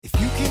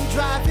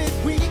drive it,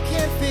 we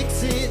can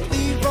fix it.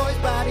 Leroy's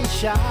Body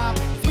Shop.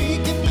 We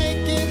can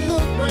make it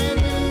look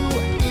brand new.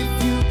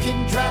 If you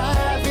can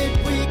drive it,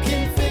 we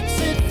can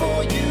fix it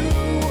for you.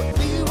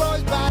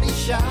 Leroy's Body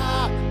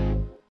Shop.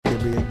 Be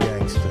a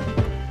gangster.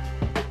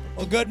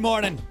 Well, good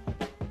morning,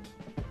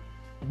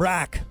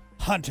 Brock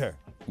Hunter.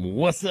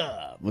 What's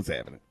up? What's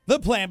happening? The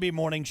Plan B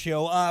Morning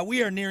Show.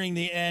 We are nearing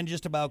the end,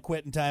 just about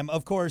quitting time.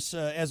 Of course,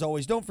 as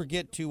always, don't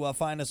forget to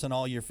find us on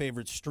all your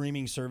favorite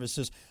streaming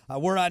services.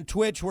 We're on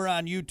Twitch, we're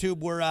on YouTube,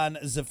 we're on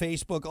the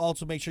Facebook.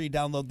 Also, make sure you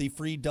download the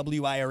free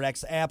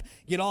WIRX app.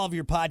 Get all of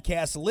your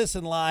podcasts,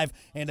 listen live,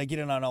 and get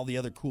in on all the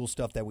other cool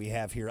stuff that we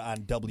have here on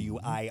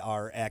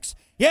WIRX.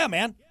 Yeah,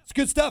 man, it's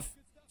good stuff.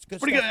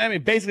 Pretty good. I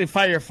mean, basically,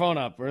 fire your phone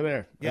up. We're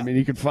there. Yeah. I mean,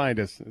 you can find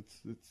us.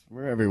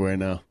 We're everywhere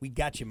now. We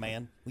got you,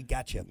 man. We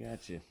got you.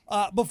 Got you.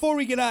 Before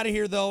we get out of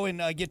here, though,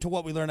 and get to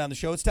what we learned on the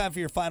show, it's time for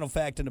your final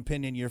fact and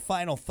opinion, your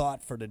final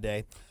thought for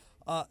today.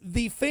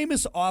 The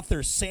famous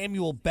author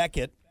Samuel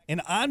Beckett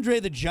and Andre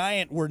the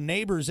Giant were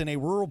neighbors in a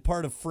rural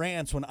part of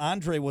France when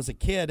Andre was a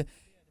kid,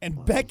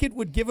 and Beckett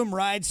would give him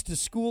rides to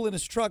school in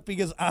his truck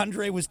because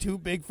Andre was too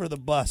big for the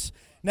bus.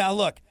 Now,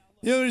 look.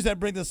 The only reason I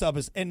bring this up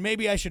is, and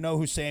maybe I should know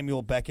who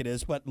Samuel Beckett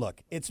is, but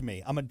look, it's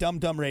me. I'm a dumb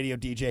radio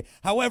DJ.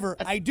 However,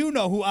 I do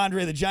know who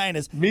Andre the Giant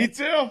is. Me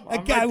too.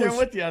 I'm right there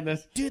with you on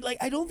this. Dude,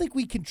 I don't think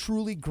we can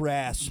truly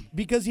grasp,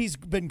 because he's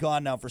been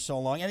gone now for so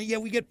long. And yeah,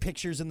 we get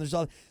pictures and there's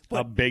all. But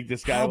how big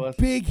this guy was?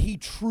 How big he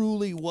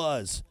truly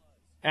was.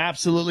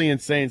 Absolutely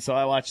insane. So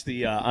I watched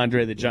the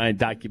Andre the Giant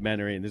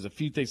documentary, and there's a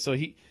few things. So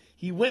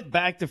he went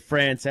back to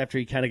France after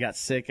he kind of got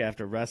sick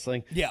after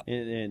wrestling,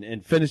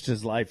 and finished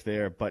his life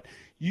there. But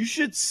you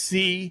should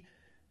see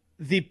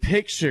the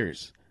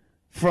pictures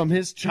from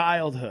his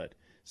childhood.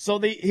 So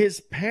his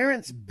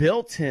parents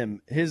built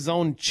him his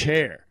own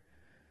chair,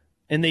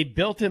 and they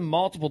built him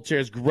multiple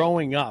chairs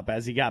growing up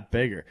as he got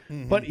bigger.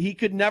 Mm-hmm. But he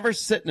could never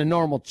sit in a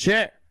normal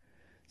chair.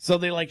 So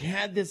they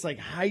had this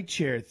high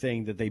chair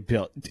thing that they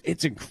built.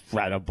 It's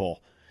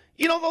incredible.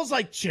 You know those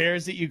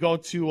chairs that you go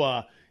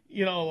to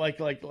like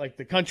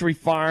the country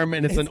farm,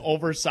 and it's an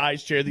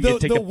oversized chair that you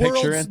take a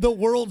picture in. The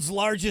world's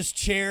largest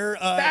chair.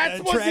 That's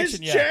what's his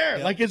chair,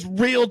 his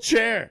real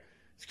chair.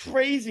 It's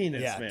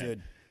craziness, man.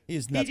 Dude,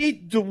 he's nuts. He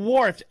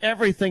dwarfed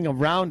everything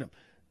around him.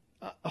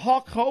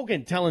 Hulk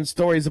Hogan telling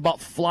stories about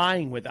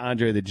flying with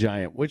Andre the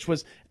Giant, which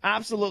was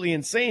absolutely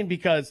insane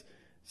because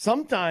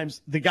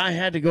sometimes the guy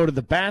had to go to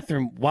the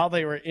bathroom while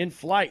they were in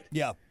flight.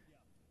 Yeah.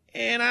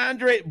 And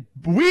Andre,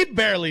 we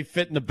barely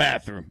fit in the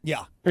bathroom.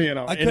 Yeah. I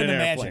couldn't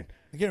imagine.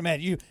 I can't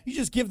imagine. You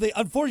just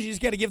unfortunately, you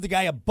just got to give the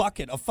guy a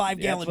bucket, a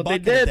 5-gallon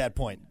bucket at that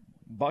point.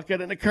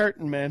 Bucket and a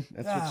curtain, man.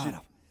 That's what you.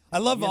 I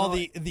love all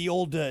the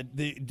old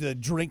the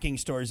drinking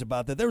stories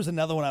about that. There was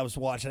another one I was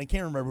watching. I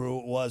can't remember who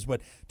it was, but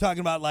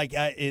talking about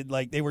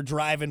they were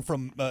driving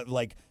from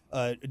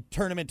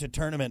tournament to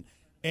tournament,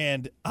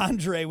 and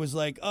Andre was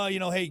like, "Oh,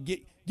 hey,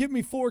 give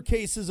me 4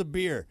 cases of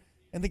beer."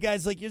 And the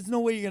guy's like, "There's no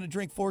way you're going to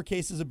drink 4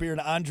 cases of beer."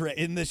 And Andre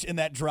in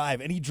that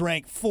drive, and he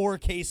drank 4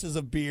 cases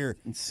of beer.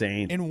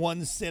 Insane. In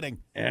one sitting.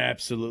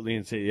 Absolutely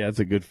insane. Yeah, it's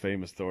a good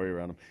famous story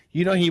around him.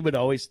 He would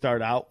always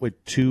start out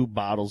with 2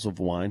 bottles of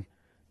wine.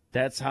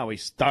 That's how he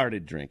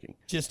started drinking.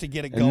 Just to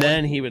get it going. And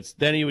then he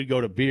would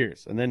go to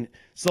beers. And then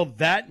so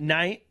that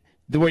night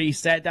where he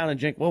sat down and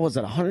drank, what was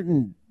it,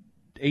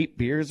 108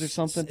 beers or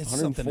something? It's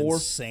 104? something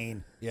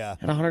insane. Yeah.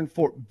 And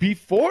 104.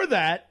 Before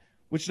that,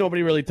 which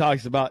nobody really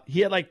talks about,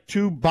 he had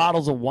 2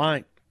 bottles of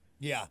wine.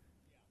 Yeah.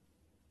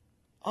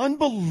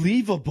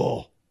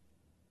 Unbelievable.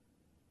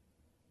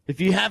 If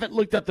you haven't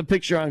looked up the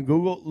picture on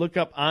Google, look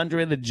up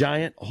Andre the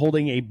Giant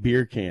holding a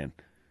beer can.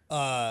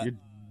 Your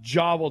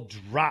jaw will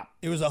drop.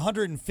 It was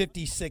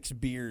 156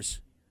 beers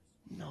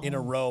in a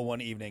row one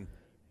evening.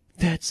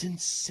 That's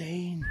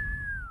insane.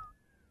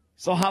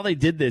 So how they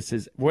did this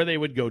is where they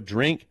would go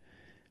drink,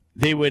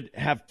 they would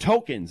have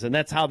tokens, and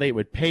that's how they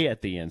would pay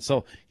at the end.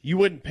 So you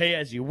wouldn't pay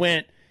as you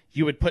went.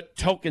 You would put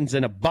tokens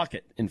in a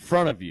bucket in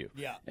front of you.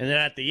 Yeah. And then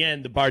at the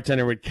end, the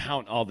bartender would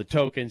count all the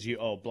tokens. You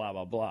owe blah,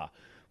 blah, blah.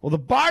 Well, the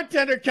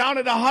bartender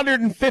counted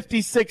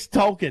 156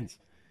 tokens.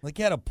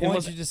 At a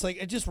point,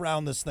 you just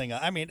round this thing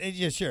up. I mean,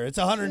 sure, it's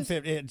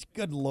 150. It's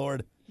good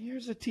Lord.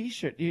 Here's a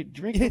T-shirt. You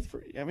drink it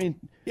free. I mean.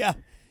 Yeah.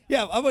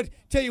 Yeah, I would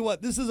tell you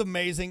what, this is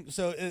amazing.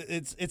 So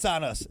it's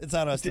on us. It's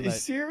on us tonight.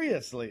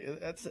 Seriously,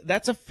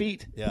 that's a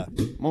feat. Yeah,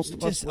 most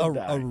of us would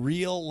die. A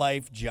real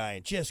life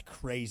giant, just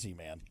crazy,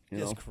 man,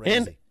 just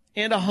crazy,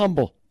 and a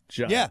humble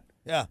giant.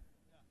 Yeah.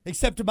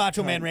 Except to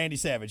Macho Man Randy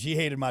Savage, he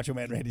hated Macho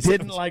Man Randy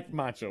Savage. Didn't like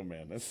Macho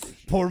Man. That's for sure.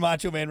 Poor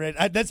Macho Man Randy.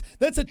 That's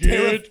a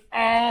Get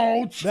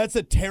out. That's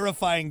a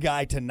terrifying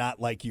guy to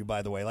not like you.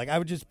 By the way, I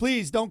would just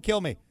please don't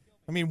kill me.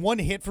 I mean, one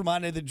hit from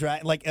Andre the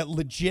Giant, a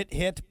legit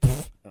hit.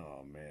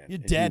 Oh man, you're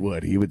dead.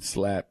 He would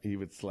slap.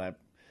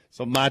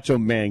 So Macho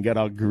Man got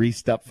all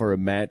greased up for a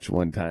match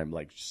one time,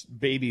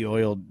 baby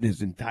oiled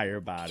his entire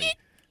body,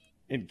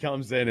 and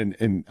comes in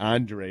and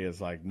Andre is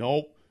like,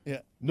 nope,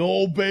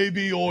 no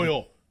baby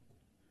oil.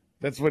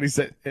 That's what he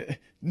said.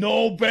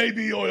 No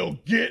baby oil.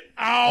 Get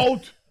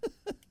out.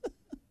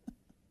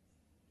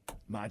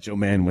 Macho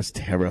Man was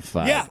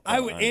terrified. Yeah,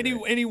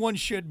 anyone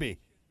should be.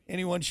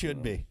 Anyone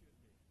should be.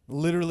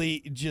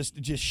 Literally just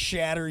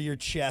shatter your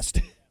chest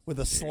with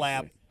a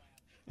slap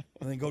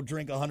and then go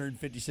drink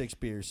 156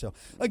 beers. So,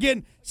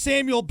 again,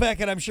 Samuel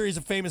Beckett, I'm sure he's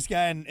a famous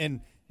guy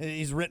and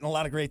he's written a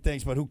lot of great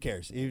things, but who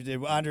cares?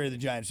 Andre the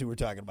Giant's who we're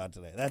talking about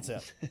today. That's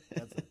it.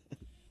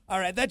 All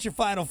right, that's your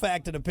final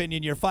fact and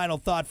opinion, your final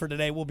thought for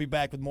today. We'll be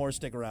back with more.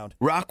 Stick around.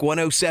 Rock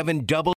 107 double.